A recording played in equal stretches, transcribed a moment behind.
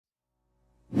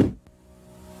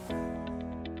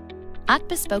At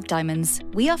Bespoke Diamonds,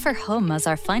 we offer Humm as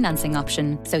our financing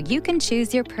option, so you can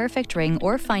choose your perfect ring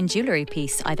or fine jewellery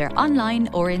piece either online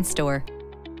or in store.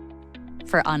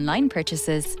 For online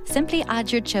purchases, simply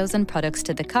add your chosen products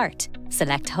to the cart,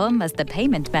 select Humm as the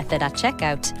payment method at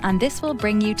checkout, and this will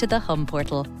bring you to the Humm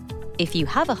Portal. If you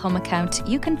have a Humm account,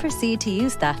 you can proceed to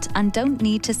use that and don't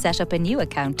need to set up a new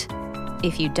account.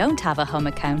 If you don't have a Humm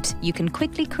account, you can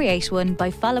quickly create one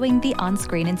by following the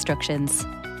on-screen instructions.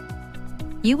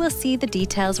 You will see the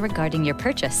details regarding your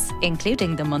purchase,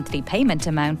 including the monthly payment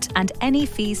amount and any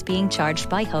fees being charged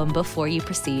by Humm before you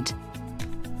proceed.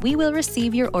 We will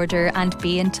receive your order and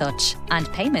be in touch,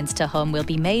 and payments to Humm will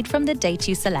be made from the date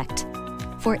you select.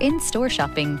 For in-store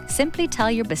shopping, simply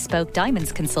tell your Bespoke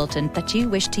Diamonds Consultant that you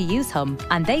wish to use Humm,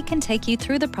 and they can take you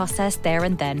through the process there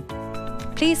and then.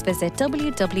 Please visit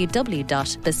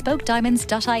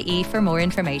www.bespokediamonds.ie for more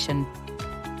information.